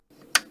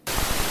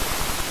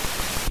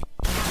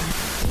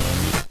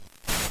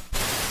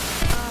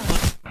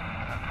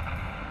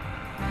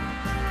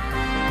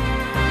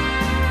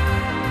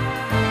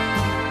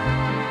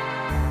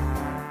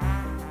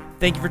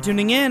Thank you for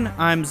tuning in.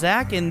 I'm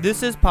Zach, and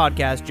this is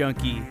Podcast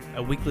Junkie,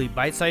 a weekly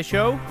bite-sized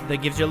show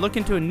that gives you a look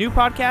into a new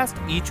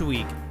podcast each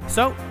week.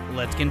 So,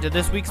 let's get into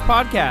this week's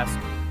podcast.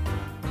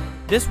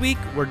 This week,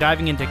 we're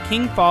diving into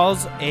King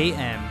Falls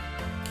AM.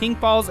 King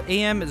Falls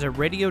AM is a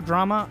radio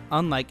drama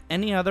unlike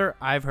any other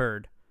I've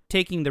heard.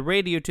 Taking the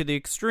radio to the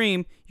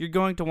extreme, you're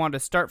going to want to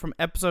start from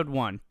episode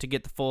 1 to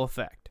get the full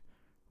effect.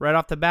 Right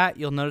off the bat,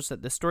 you'll notice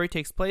that the story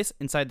takes place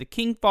inside the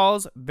King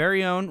Falls'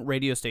 very own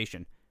radio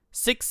station,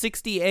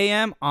 660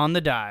 AM on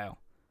the dial.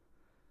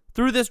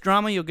 Through this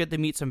drama, you'll get to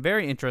meet some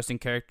very interesting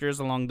characters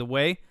along the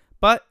way,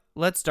 but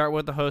let's start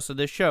with the hosts of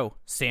this show,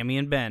 Sammy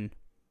and Ben.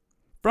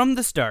 From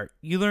the start,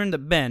 you learn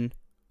that Ben,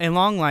 a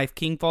long-life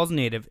King Falls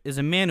native, is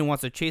a man who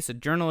wants to chase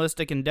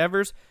journalistic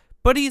endeavors,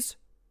 but he's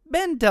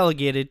been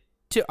delegated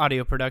to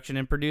audio production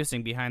and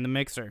producing behind the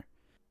mixer.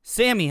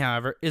 Sammy,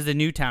 however, is the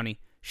new townie,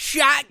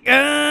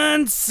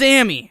 Shotgun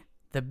Sammy,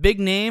 the big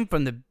name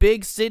from the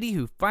big city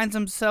who finds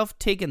himself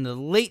taking the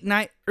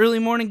late-night,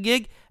 early-morning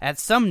gig at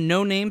some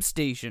no-name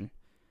station.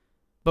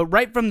 But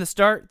right from the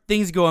start,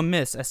 things go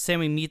amiss as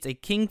Sammy meets a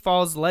King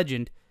Falls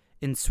legend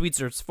in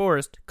Sweetser's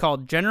Forest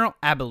called General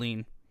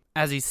Abilene,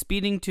 as he's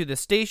speeding to the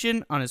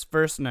station on his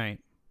first night.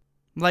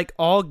 Like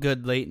all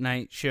good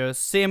late-night shows,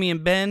 Sammy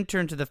and Ben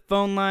turn to the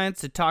phone lines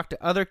to talk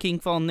to other King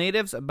Falls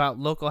natives about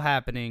local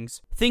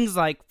happenings. Things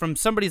like, from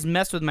somebody's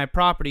messed with my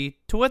property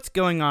to what's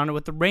going on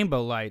with the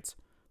rainbow lights.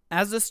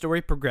 As the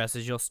story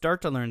progresses, you'll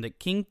start to learn that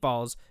King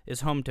Falls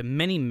is home to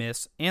many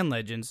myths and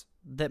legends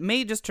that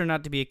may just turn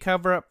out to be a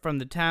cover-up from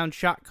the town's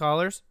shot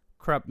callers,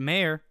 corrupt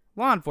mayor,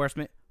 law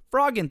enforcement,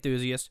 frog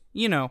enthusiasts,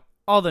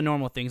 all the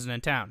normal things in a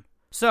town.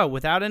 So,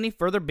 without any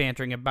further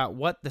bantering about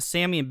what the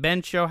Sammy and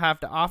Ben show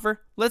have to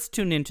offer, let's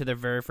tune into their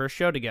very first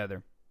show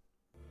together.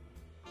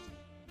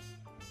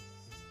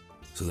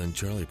 So then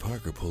Charlie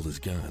Parker pulled his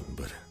gun,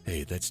 but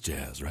hey, that's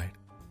jazz, right?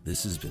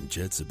 This has been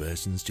Jed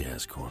Sebastian's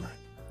Jazz Corner.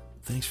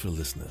 Thanks for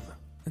listening,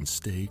 and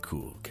stay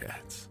cool,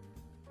 cats.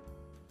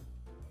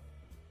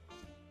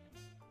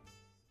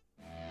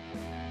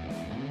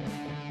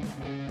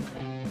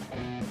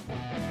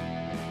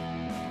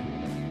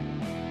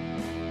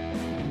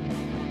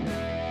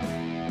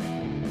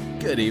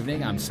 Good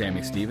evening, I'm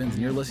Sammy Stevens,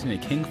 and you're listening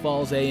to King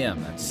Falls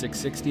AM at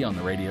 660 on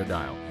the radio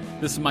dial.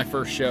 This is my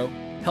first show.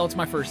 Hell, it's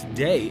my first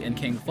day in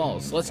King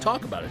Falls. Let's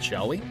talk about it,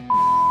 shall we?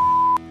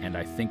 And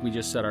I think we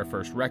just set our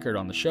first record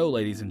on the show,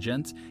 ladies and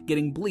gents,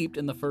 getting bleeped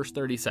in the first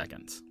 30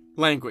 seconds.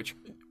 Language.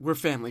 We're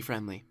family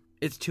friendly.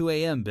 It's 2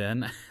 a.m.,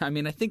 Ben.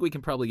 I think we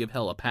can probably give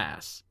hell a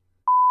pass.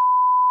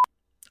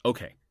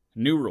 Okay,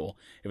 new rule.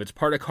 If it's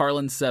part of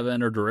Carlin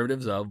 7 or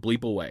derivatives of,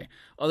 bleep away.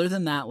 Other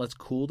than that, let's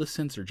cool the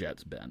censor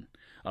jets, Ben.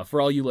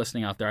 For all you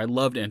listening out there, I'd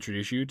love to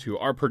introduce you to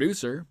our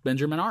producer,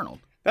 Benjamin Arnold.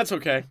 That's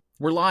okay.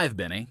 We're live,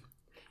 Benny.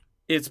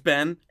 It's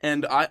Ben,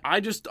 and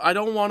I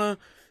don't want to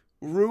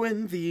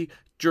ruin the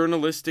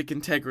journalistic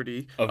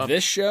integrity of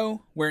this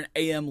show. We're an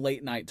AM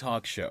late night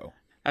talk show.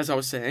 As I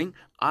was saying,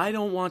 I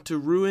don't want to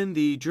ruin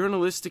the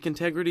journalistic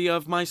integrity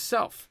of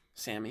myself,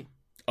 Sammy.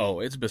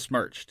 Oh, it's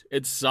besmirched.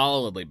 It's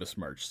solidly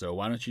besmirched. So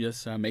why don't you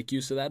just make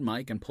use of that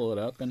mic and pull it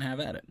up and have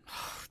at it.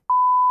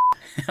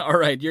 All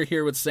right, you're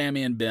here with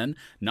Sammy and Ben.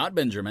 Not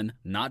Benjamin,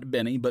 not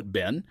Benny, but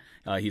Ben.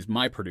 He's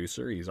my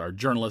producer. He's our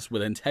journalist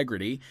with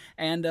integrity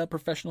and a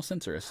professional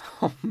censorist.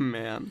 Oh,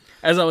 man.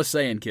 As I was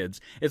saying, kids,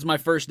 it's my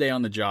first day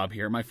on the job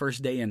here, my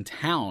first day in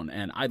town,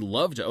 and I'd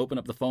love to open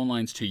up the phone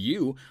lines to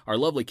you, our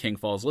lovely King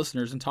Falls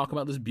listeners, and talk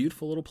about this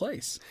beautiful little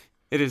place.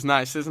 It is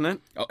nice, isn't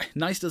it? Oh,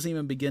 nice doesn't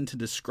even begin to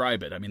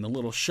describe it. The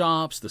little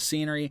shops, the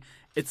scenery,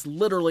 it's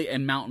literally a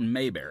mountain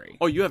Mayberry.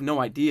 Oh, you have no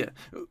idea.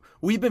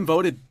 We've been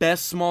voted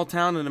best small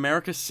town in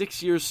America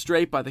 6 years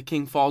straight by the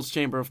King Falls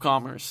Chamber of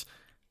Commerce.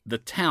 The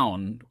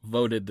town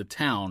voted the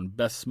town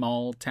best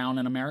small town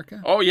in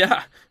America? Oh,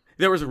 yeah.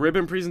 There was a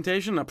ribbon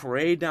presentation, a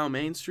parade down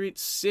Main Street,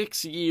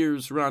 6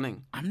 years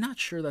running. I'm not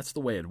sure that's the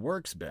way it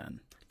works, Ben.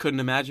 Couldn't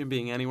imagine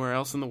being anywhere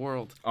else in the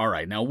world. All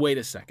right, now wait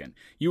a second.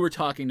 You were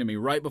talking to me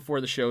right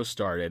before the show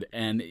started,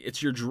 and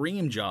it's your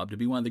dream job to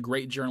be one of the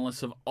great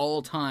journalists of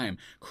all time.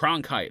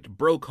 Cronkite,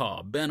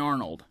 Brokaw, Ben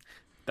Arnold.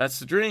 That's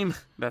the dream.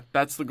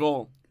 That's the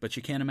goal. But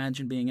you can't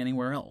imagine being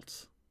anywhere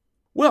else.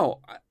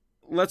 Well,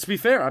 let's be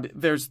fair.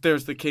 There's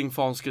the King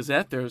Falls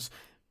Gazette. There's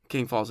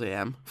King Falls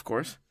AM, of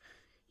course.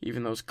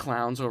 Even those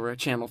clowns over at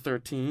Channel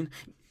 13.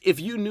 If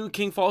you knew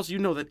King Falls, you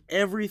know that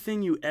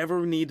everything you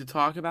ever need to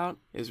talk about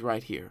is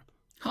right here.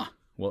 Huh.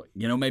 Well,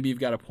 maybe you've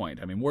got a point.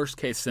 Worst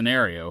case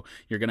scenario,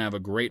 you're going to have a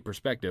great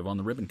perspective on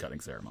the ribbon-cutting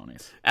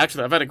ceremonies.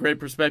 Actually, I've had a great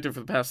perspective for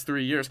the past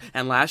 3 years.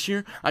 And last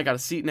year, I got a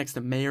seat next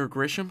to Mayor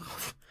Grisham.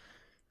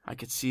 I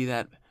could see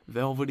that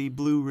velvety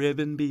blue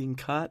ribbon being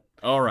cut.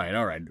 All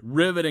right.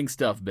 Riveting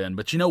stuff, Ben.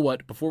 But you know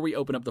what? Before we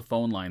open up the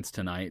phone lines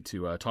tonight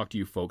to talk to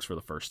you folks for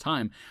the first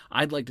time,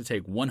 I'd like to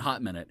take one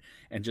hot minute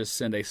and just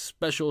send a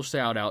special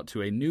shout-out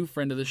to a new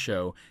friend of the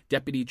show,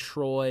 Deputy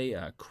Troy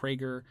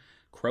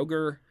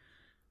Kroger.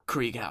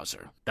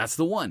 Krieghauser. That's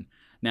the one.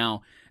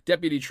 Now,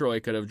 Deputy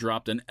Troy could have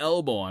dropped an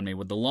elbow on me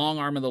with the long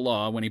arm of the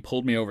law when he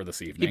pulled me over this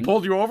evening. He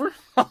pulled you over?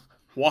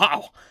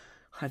 Wow.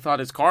 I thought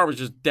his car was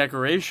just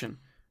decoration.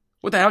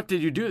 What the heck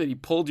did you do that he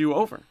pulled you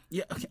over?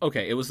 Yeah,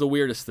 okay, it was the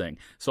weirdest thing.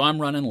 So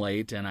I'm running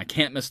late, and I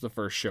can't miss the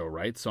first show,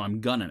 right? So I'm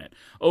gunning it.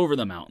 Over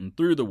the mountain,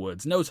 through the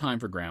woods, no time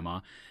for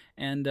Grandma.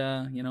 And,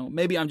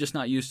 maybe I'm just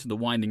not used to the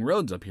winding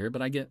roads up here,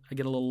 but I get a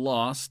little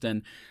lost,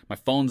 and my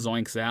phone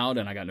zoinks out,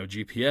 and I got no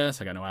GPS,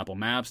 I got no Apple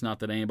Maps, not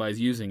that anybody's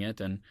using it,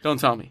 and...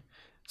 Don't tell me.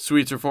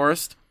 Sweetser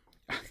Forest?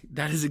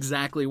 That is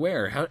exactly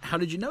where. How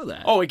did you know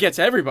that? Oh, it gets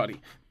everybody.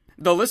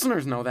 The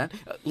listeners know that.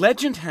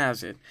 Legend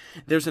has it,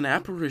 there's an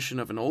apparition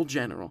of an old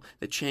general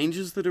that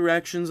changes the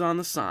directions on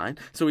the sign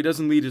so he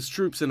doesn't lead his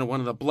troops into one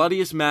of the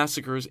bloodiest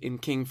massacres in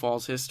King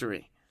Falls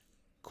history.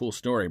 Cool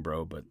story,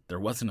 bro, but there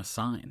wasn't a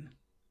sign.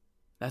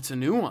 That's a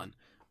new one.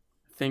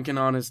 Thinking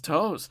on his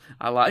toes.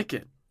 I like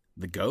it.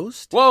 The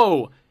ghost?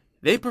 Whoa!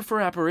 They prefer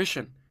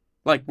apparition.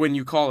 Like when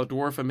you call a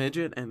dwarf a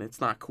midget and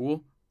it's not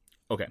cool.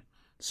 Okay,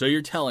 so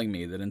you're telling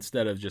me that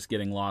instead of just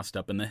getting lost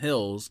up in the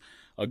hills,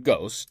 a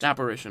ghost...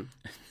 Apparition.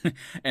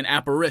 an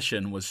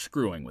apparition was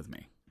screwing with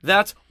me.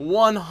 That's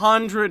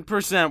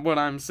 100% what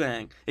I'm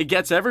saying. It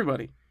gets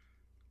everybody.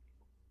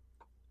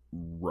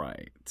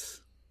 Right.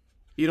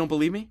 You don't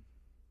believe me?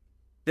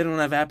 They don't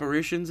have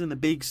apparitions in the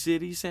big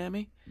city,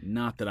 Sammy?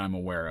 Not that I'm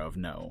aware of,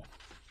 no.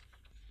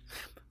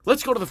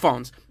 Let's go to the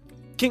phones.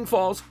 King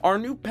Falls, our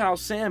new pal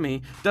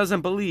Sammy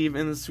doesn't believe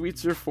in the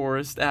Sweetser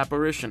Forest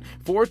apparition.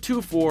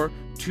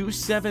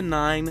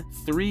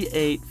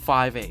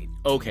 424-279-3858.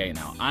 Okay,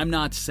 now, I'm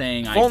not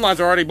saying Phone lines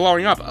are already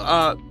blowing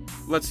up.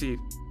 Let's see.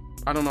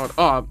 I don't know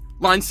what...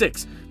 line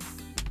 6.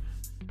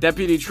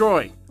 Deputy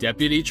Troy.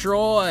 Deputy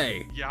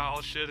Troy!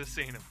 Y'all should have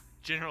seen him.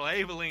 General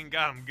Abilene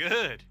got him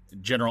good.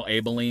 General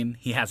Abilene,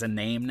 he has a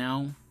name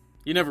now?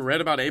 You never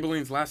read about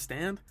Abilene's last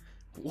stand?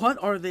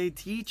 What are they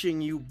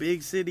teaching you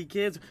big city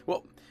kids?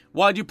 Well,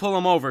 why'd you pull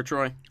him over,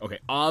 Troy? Okay,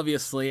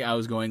 obviously I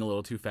was going a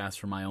little too fast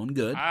for my own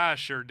good. I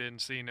sure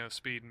didn't see no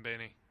speeding,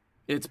 Benny.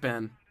 It's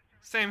Ben.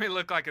 Sammy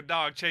looked like a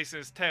dog chasing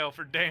his tail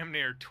for damn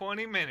near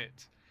 20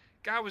 minutes.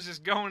 Guy was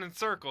just going in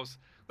circles.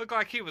 Looked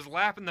like he was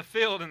lapping the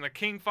field in the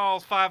King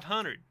Falls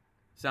 500.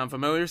 Sound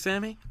familiar,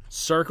 Sammy?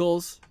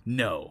 Circles?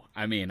 No.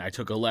 I mean, I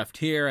took a left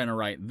here and a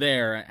right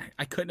there.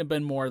 I couldn't have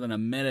been more than a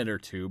minute or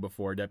two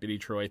before Deputy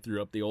Troy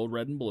threw up the old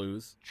red and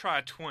blues.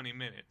 Try 20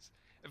 minutes.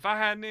 If I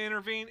hadn't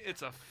intervened,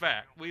 it's a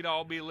fact we'd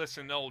all be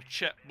listening to old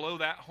Chet blow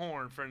that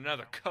horn for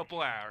another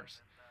couple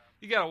hours.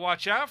 You gotta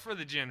watch out for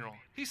the general.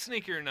 He's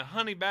sneakier than a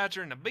honey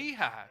badger in a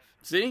beehive.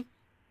 See?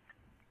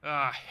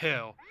 Ah,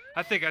 hell.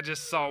 I think I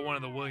just saw one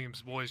of the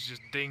Williams boys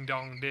just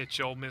ding-dong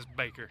ditch old Miss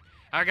Baker.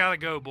 I gotta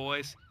go,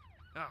 boys.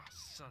 Oh,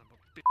 son of a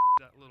bitch,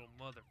 that little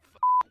motherfucker.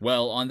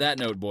 Well, on that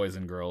note, boys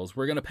and girls,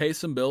 we're going to pay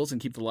some bills and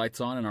keep the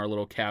lights on in our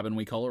little cabin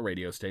we call a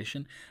radio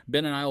station.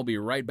 Ben and I will be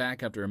right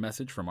back after a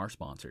message from our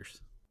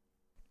sponsors.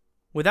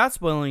 Without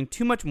spoiling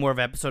too much more of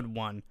episode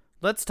 1,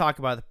 let's talk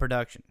about the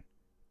production.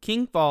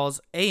 King Falls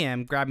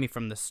AM grabbed me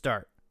from the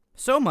start.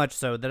 So much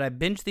so that I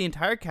binged the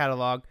entire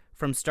catalog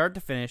from start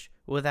to finish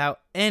without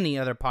any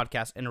other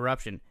podcast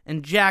interruption.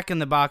 And Jack in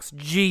the Box,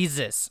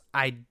 Jesus,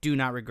 I do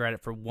not regret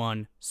it for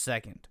 1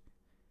 second.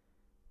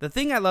 The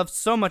thing I love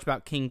so much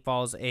about King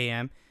Falls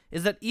AM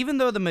is that even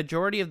though the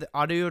majority of the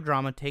audio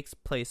drama takes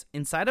place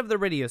inside of the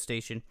radio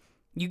station,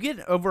 you get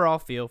an overall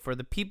feel for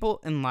the people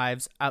and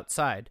lives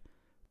outside.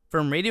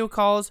 From radio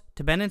calls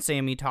to Ben and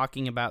Sammy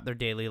talking about their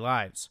daily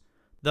lives.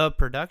 The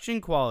production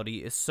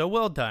quality is so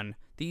well done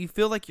that you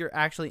feel like you're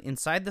actually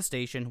inside the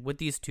station with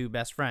these two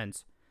best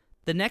friends.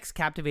 The next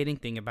captivating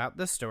thing about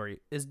this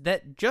story is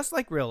that just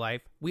like real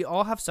life, we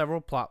all have several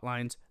plot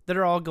lines that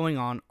are all going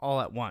on all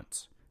at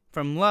once.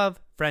 From love,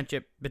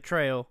 friendship,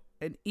 betrayal,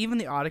 and even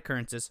the odd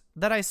occurrences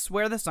that I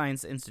swear the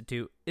Science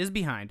Institute is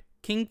behind,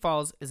 King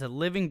Falls is a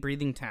living,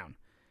 breathing town.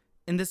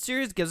 And this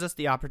series gives us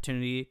the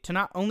opportunity to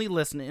not only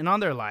listen in on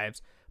their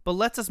lives, but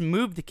lets us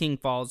move to King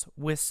Falls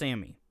with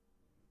Sammy.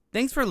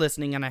 Thanks for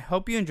listening, and I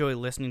hope you enjoy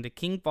listening to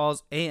King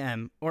Falls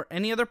AM or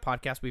any other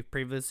podcast we've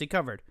previously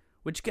covered,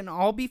 which can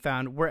all be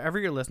found wherever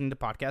you're listening to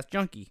Podcast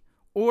Junkie,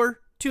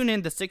 or tune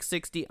in to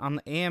 660 on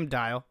the AM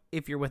dial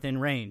if you're within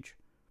range.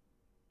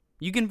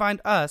 You can find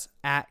us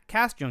at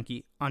Cast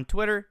Junkie on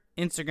Twitter,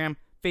 Instagram,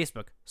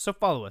 Facebook, so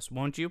follow us,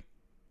 won't you?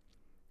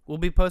 We'll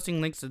be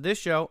posting links to this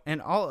show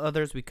and all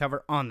others we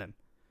cover on them.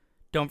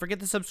 Don't forget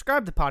to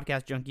subscribe to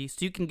Podcast Junkie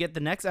so you can get the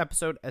next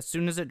episode as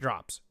soon as it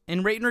drops,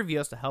 and rate and review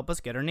us to help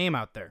us get our name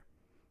out there.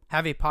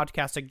 Have a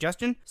podcast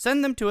suggestion?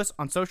 Send them to us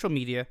on social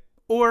media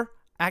or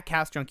at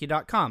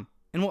castjunkie.com,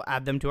 and we'll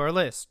add them to our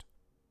list.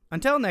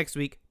 Until next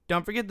week,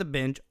 don't forget to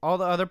binge all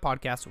the other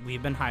podcasts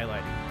we've been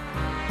highlighting.